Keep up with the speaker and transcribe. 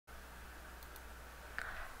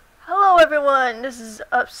everyone, this is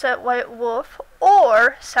Upset White Wolf,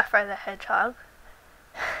 or Sapphire the Hedgehog,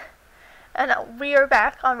 and we are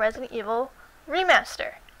back on Resident Evil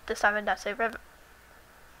Remaster. This time I did not say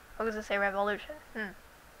I was gonna say Revolution.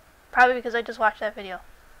 Probably because I just watched that video,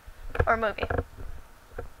 or movie.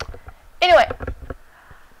 Anyway,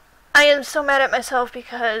 I am so mad at myself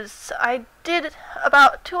because I did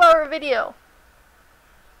about 2-hour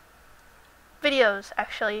videos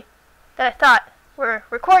actually, that I thought were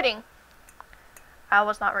recording. I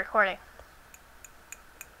was not recording.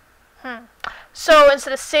 So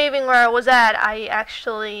instead of saving where I was at, I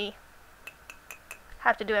actually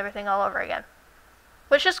have to do everything all over again.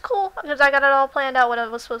 Which is cool, because I got it all planned out what I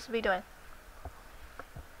was supposed to be doing.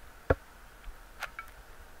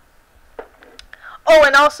 Oh,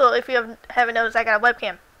 and also, if you haven't noticed, I got a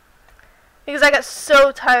webcam. Because I got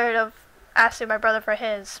so tired of asking my brother for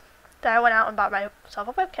his, that I went out and bought myself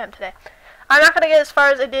a webcam today. I'm not going to get as far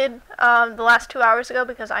as I did the last 2 hours ago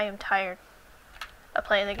because I am tired of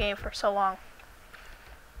playing the game for so long.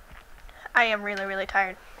 I am really, really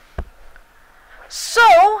tired.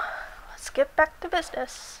 So, let's get back to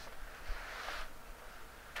business.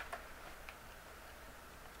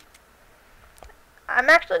 I'm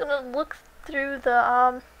actually going to look through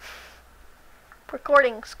the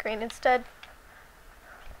recording screen instead.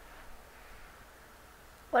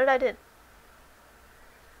 What did I do?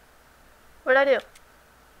 What did I do?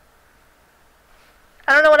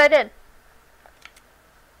 I don't know what I did.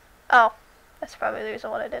 Oh, that's probably the reason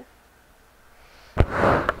what I did.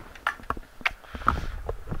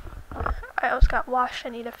 I almost got washed. I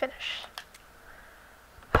need to finish.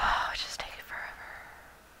 Oh, it's just taking forever.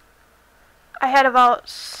 I had about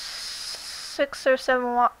 6 or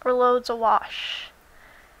 7 loads of wash.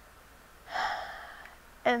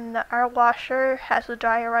 And our washer has the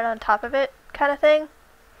dryer right on top of it, kind of thing.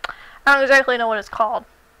 I don't exactly know what it's called.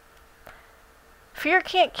 Fear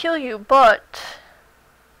can't kill you, but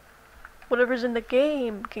whatever's in the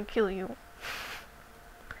game can kill you.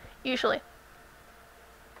 Usually.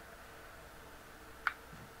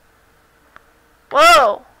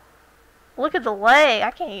 Whoa! Look at the leg. I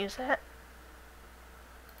can't use that.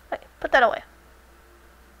 Wait, put that away.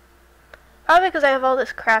 Probably because I have all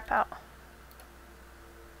this crap out.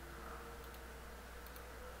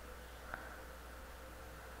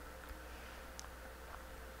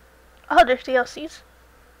 Oh, there's DLCs.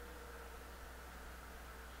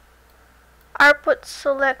 Output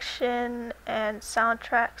selection and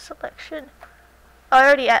soundtrack selection. Oh, I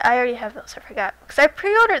already have those. I forgot because I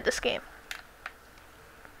pre-ordered this game.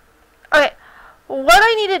 Okay, what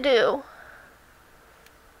I need to do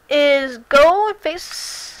is go and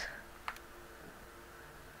face.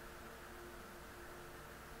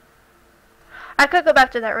 I could go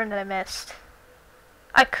back to that room that I missed.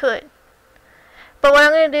 I could, but what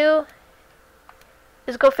I'm gonna do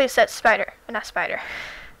is go face that spider. Not spider.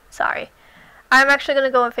 Sorry. I'm actually going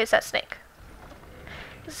to go and face that snake.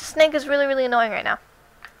 This snake is really, really annoying right now.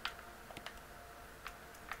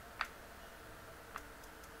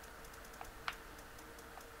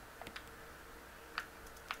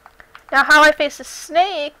 Now, how I faced the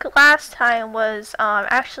snake last time was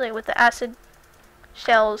actually with the acid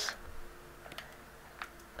shells.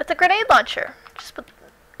 With the grenade launcher.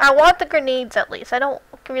 I want the grenades at least. I don't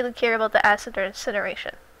really care about the acid or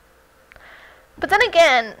incineration. But then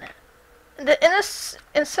again, the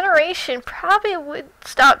incineration probably would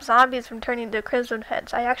stop zombies from turning into crimson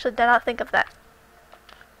heads. I actually did not think of that.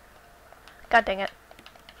 God dang it.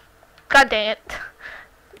 God dang it.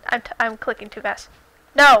 I'm clicking too fast.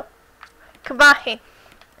 No! Combine!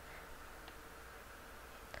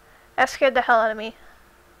 That scared the hell out of me.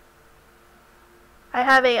 I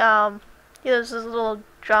have a, there's this little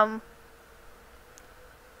drum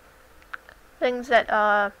things that,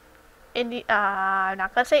 I'm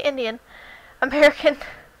not gonna say Indian. American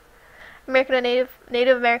and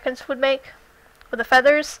Native Americans would make with the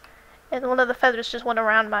feathers, and one of the feathers just went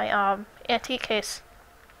around my antique case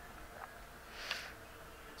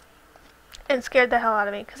and scared the hell out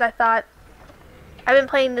of me because I thought I've been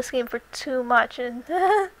playing this game for too much and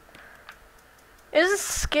it doesn't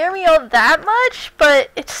scare me all that much,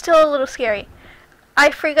 but it's still a little scary.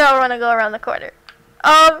 I freak out when I go around the corner.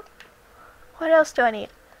 What else do I need?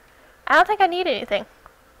 I don't think I need anything.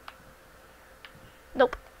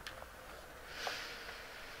 Nope.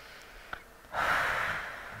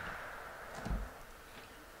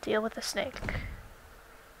 Deal with the snake.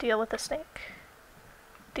 Deal with the snake.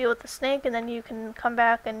 Deal with the snake, and then you can come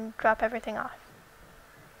back and drop everything off.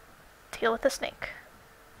 Deal with the snake.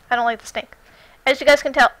 I don't like the snake. As you guys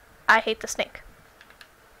can tell, I hate the snake.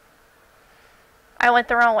 I went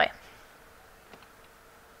the wrong way.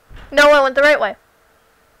 No, I went the right way.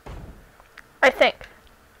 I think.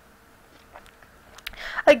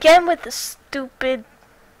 Again with the stupid...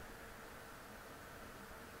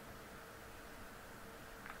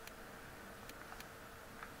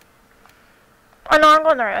 Oh no, I'm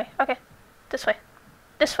going the right way. Okay. This way.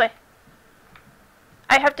 This way.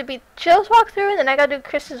 I have to beat Jill's walkthrough, and then I gotta do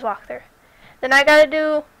Chris's walkthrough. Then I gotta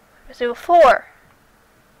do... Let's do 4.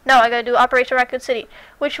 No, I gotta do Operation Raccoon City,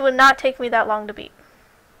 which would not take me that long to beat.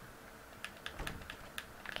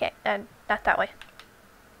 Can't, not that way.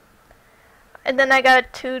 And then I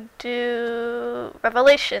got to do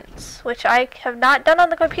Revelations, which I have not done on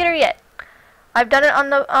the computer yet. I've done it on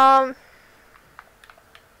the,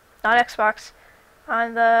 not Xbox,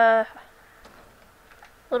 on the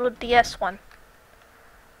little DS one.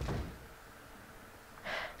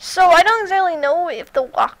 So I don't exactly know if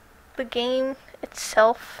the game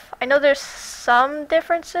itself, I know there's some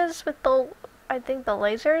differences with the, I think the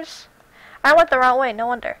lasers. I went the wrong way, no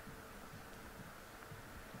wonder.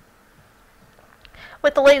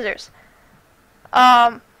 With the lasers.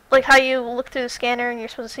 Like how you look through the scanner and you're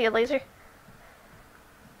supposed to see a laser.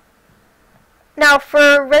 Now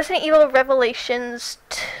for Resident Evil Revelations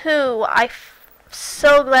 2, I'm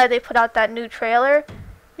so glad they put out that new trailer,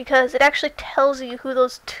 because it actually tells you who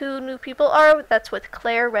those 2 new people are. That's with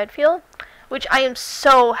Claire Redfield, which I am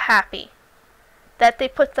so happy that they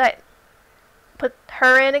put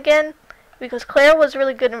her in again, because Claire was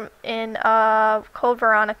really good in Code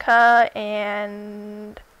Veronica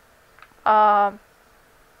and I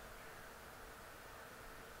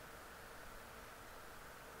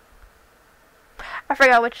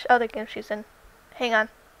forgot which other game she's in. Hang on.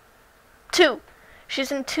 2.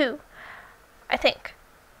 She's in 2, I think.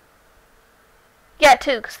 Yeah,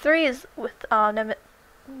 2, because 3 is with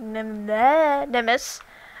Nemesis. I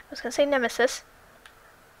was gonna say Nemesis.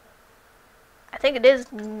 I think it is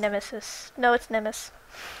Nemesis. No, it's Nemesis.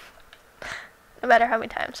 No matter how many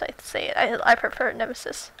times I say it, I prefer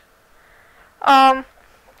Nemesis. And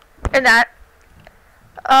that.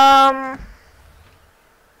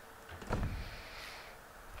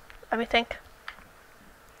 Let me think.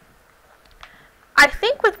 I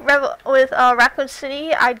think with Raccoon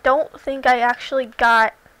City, I don't think I actually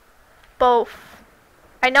got both.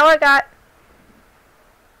 I know I got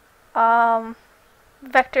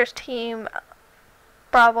Vector's team,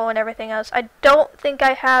 Bravo, and everything else. I don't think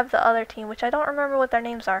I have the other team, which I don't remember what their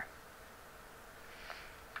names are.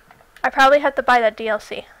 I probably have to buy that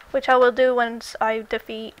DLC, which I will do once I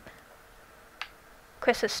defeat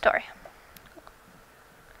Chris's story.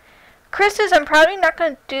 Chris's, I'm probably not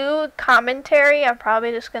going to do commentary. I'm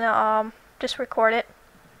probably just going to just record it,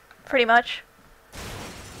 pretty much.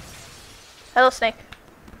 Hello, Snake.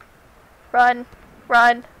 Run,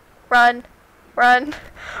 run, run, run,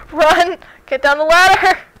 run! Get down the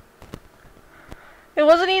ladder! It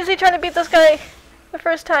wasn't easy trying to beat this guy the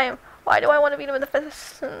first time. Why do I want to beat him in the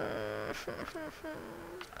first?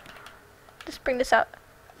 Just bring this out.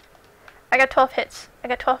 I got 12 hits. I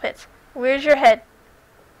got 12 hits. Where's your head?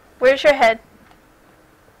 Where's your head?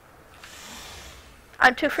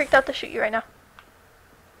 I'm too freaked out to shoot you right now.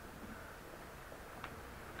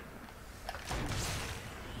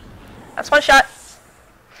 That's one shot.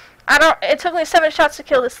 It took me 7 shots to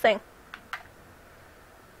kill this thing.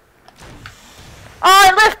 Oh,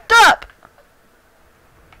 I lift up!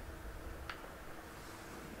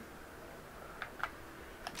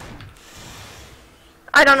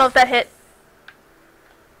 I don't know if that hit.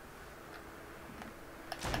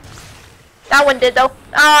 That one did though.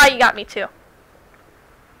 Ah, you got me too.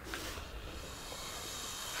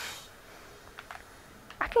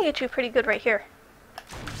 I can get you pretty good right here.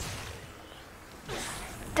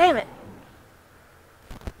 Damn it.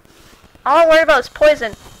 All I'm worried about is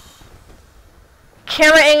poison.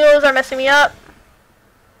 Camera angles are messing me up.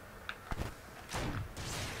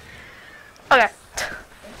 Okay.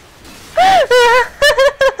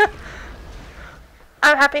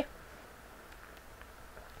 I'm happy.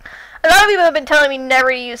 A lot of people have been telling me never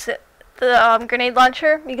to use the grenade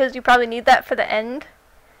launcher, because you probably need that for the end.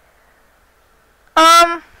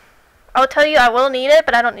 I'll tell you I will need it,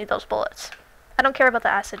 but I don't need those bullets. I don't care about the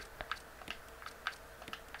acid.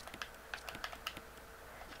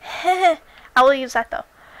 I will use that though.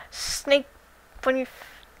 Snake, when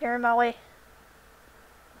you're in my way.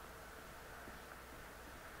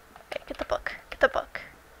 Okay, get the book. Get the book.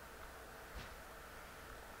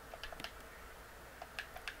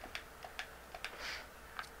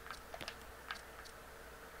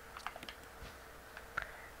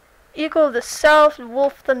 Eagle of the south,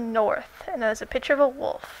 wolf the north. And there's a picture of a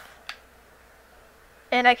wolf.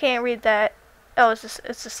 And I can't read that. Oh, it's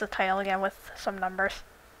just the title again with some numbers.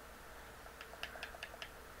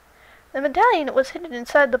 The medallion was hidden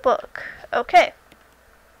inside the book. Okay.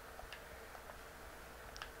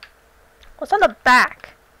 What's on the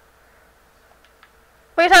back?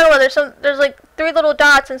 What are you talking about? There's like 3 little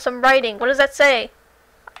dots and some writing. What does that say?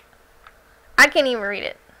 I can't even read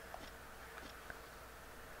it.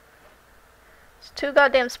 It's too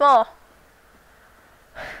goddamn small.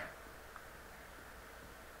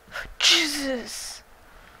 Jesus.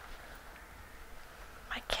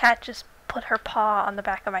 My cat just put her paw on the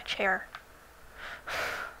back of my chair.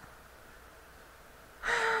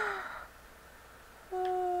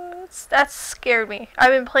 That scared me.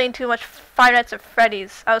 I've been playing too much Five Nights at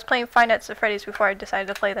Freddy's. I was playing Five Nights at Freddy's before I decided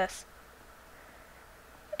to play this.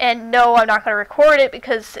 And no, I'm not going to record it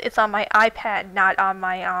because it's on my iPad, not on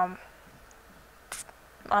my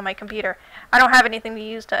computer. I don't have anything to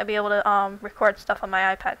use to be able to record stuff on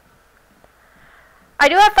my iPad. I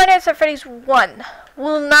do have Five Nights at Freddy's 1.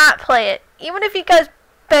 Will not play it. Even if you guys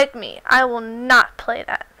beg me, I will not play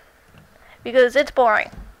that. Because it's boring.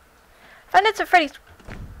 Five Nights at Freddy's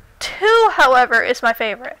 2, however, is my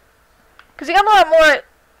favorite. Because you got a lot more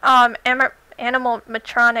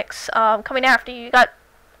animatronics coming after you. You got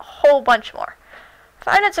a whole bunch more.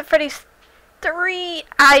 Five Nights at Freddy's 3,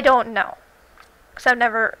 I don't know. Because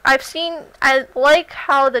I like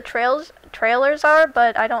how the trailers are,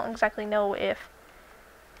 but I don't exactly know if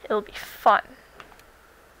it'll be fun.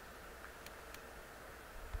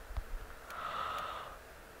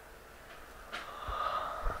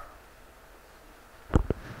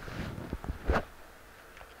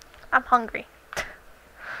 I'm hungry.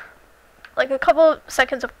 Like a couple of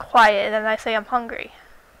seconds of quiet and then I say I'm hungry.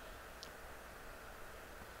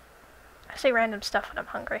 I say random stuff when I'm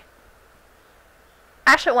hungry.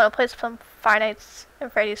 I actually want to play some Five Nights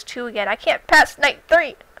at Freddy's 2 again. I can't pass night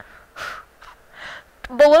 3.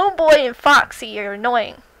 Balloon Boy and Foxy are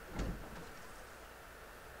annoying.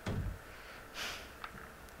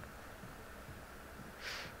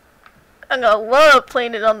 I'm gonna love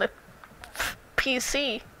playing it on the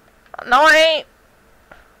PC. No, I ain't.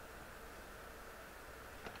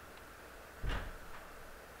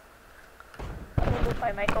 I'm gonna move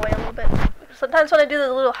my mic away a little bit. Sometimes when I do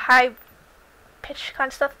the little high pitch kind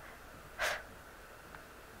of stuff,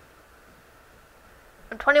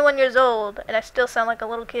 I'm 21 years old and I still sound like a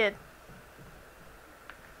little kid.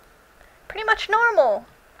 Pretty much normal.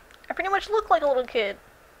 I pretty much look like a little kid.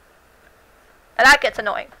 And that gets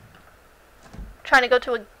annoying. Trying to go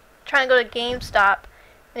to GameStop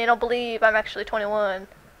and they don't believe I'm actually 21.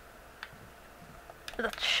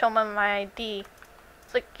 Let's show them my ID.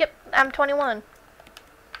 It's like, yep, I'm 21.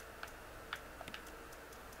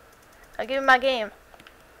 I'll give him my game.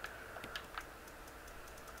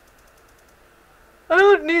 I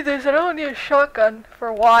don't need this. I don't need a shotgun for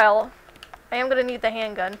a while. I am gonna need the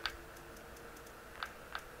handgun.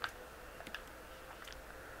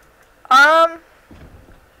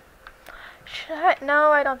 Should I?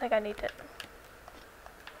 No, I don't think I need it.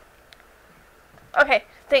 Okay,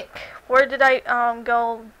 think. Where did I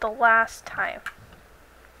go the last time?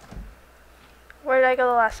 Where did I go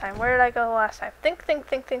the last time? Where did I go the last time? Think, think,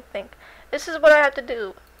 think, think, think. This is what I have to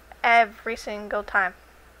do every single time.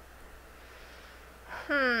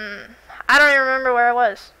 I don't even remember where I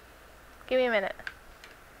was. Give me a minute.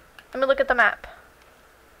 Let me look at the map.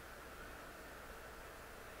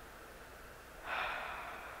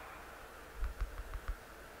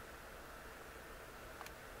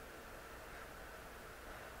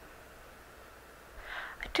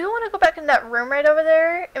 I do want to go back in that room right over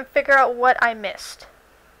there and figure out what I missed.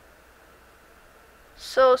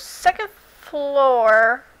 So, second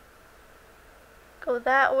floor. Go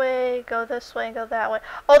that way, go this way, go that way.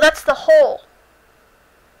 Oh, that's the hole.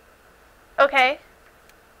 Okay.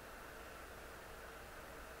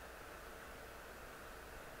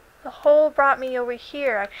 The hole brought me over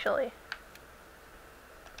here, actually.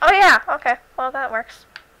 Oh yeah, okay. Well, that works.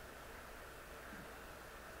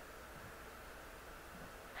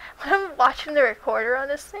 When I'm watching the recorder on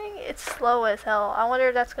this thing, it's slow as hell. I wonder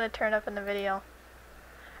if that's going to turn up in the video.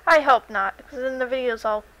 I hope not, because then the video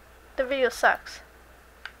sucks.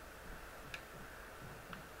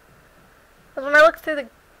 Because when I look through the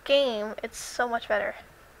game, it's so much better.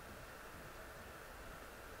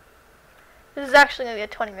 This is actually going to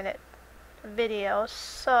be a 20-minute video,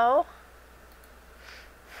 so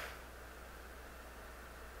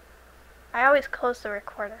I always close the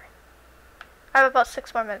recorder. I have about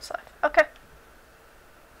 6 more minutes left. Okay.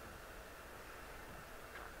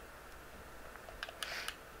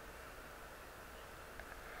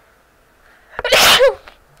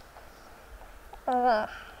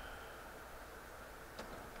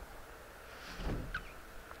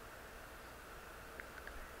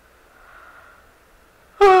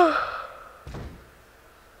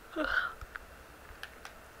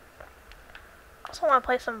 also want to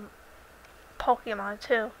play some Pokemon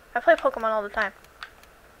too. I play Pokemon all the time.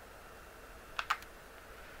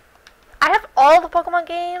 I have all the Pokemon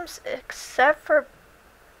games except for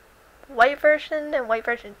White version and White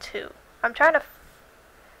version 2. I'm trying to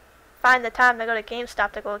find the time to go to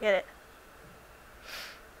GameStop to go get it.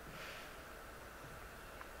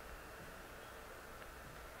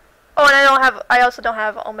 Oh, and I also don't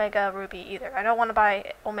have Omega Ruby either. I don't want to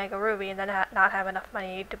buy Omega Ruby and then not have enough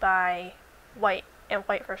money to buy White and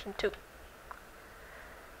White version 2.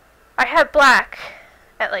 I have Black,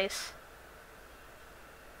 at least.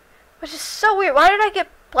 Which is so weird. Why did I get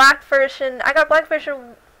Black version? I got Black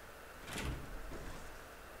version.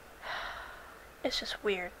 It's just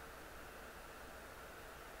weird.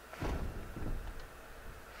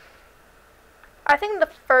 I think the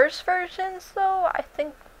first versions, though, I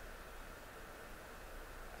think.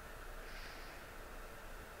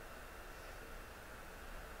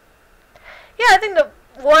 Yeah, I think the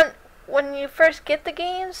one, when you first get the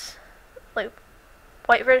games, like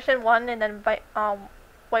White version 1 and then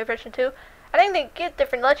White version 2, I think they get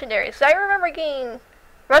different legendaries. So I remember getting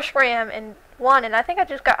Rush Ram in 1, and I think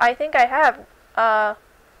I have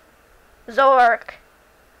Zoroark.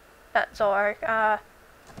 Not Zoroark,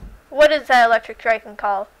 what is that electric dragon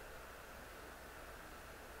called?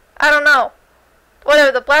 I don't know.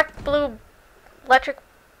 Whatever, the black, blue, electric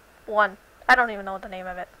one. I don't even know the name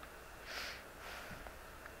of it.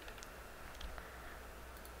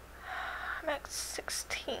 I'm at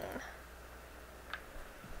 16.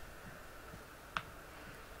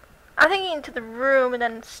 I'm thinking into the room and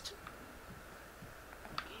then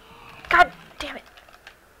God damn it.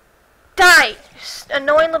 Die! You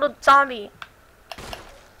annoying little zombie.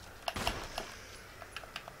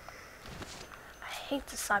 I hate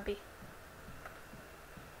this zombie.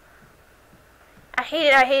 I hate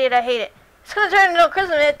it, I hate it, I hate it. It's gonna turn into a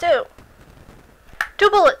Christmas too. 2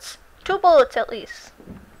 bullets. 2 bullets at least.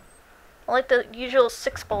 I like the usual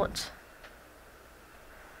 6 bullets.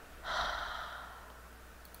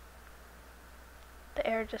 The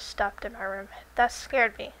air just stopped in my room. That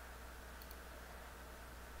scared me.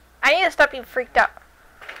 I need to stop being freaked out.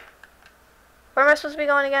 Where am I supposed to be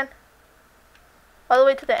going again? All the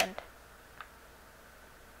way to the end.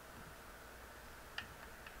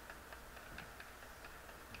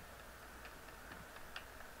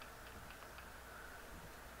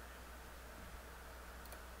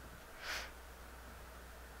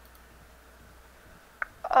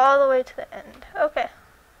 All the way to the end. Okay.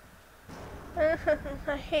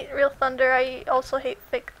 I hate real thunder. I also hate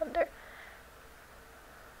fake thunder.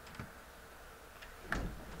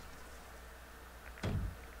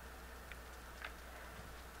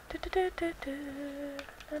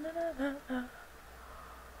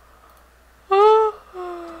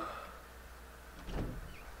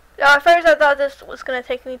 At first I thought this was gonna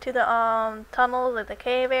take me to the tunnels, like the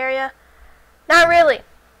cave area. Not really.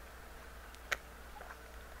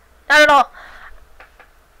 Not at all.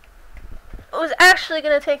 It was actually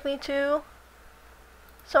gonna take me to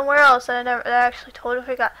somewhere else that I actually totally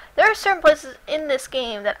forgot. There are certain places in this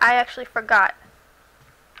game that I actually forgot.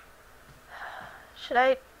 Should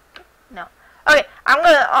I? No. Okay, I'm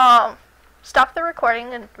gonna stop the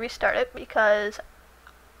recording and restart it because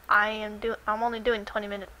I'm only doing 20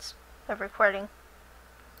 minutes of recording.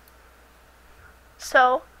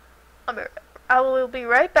 So I will be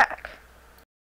right back.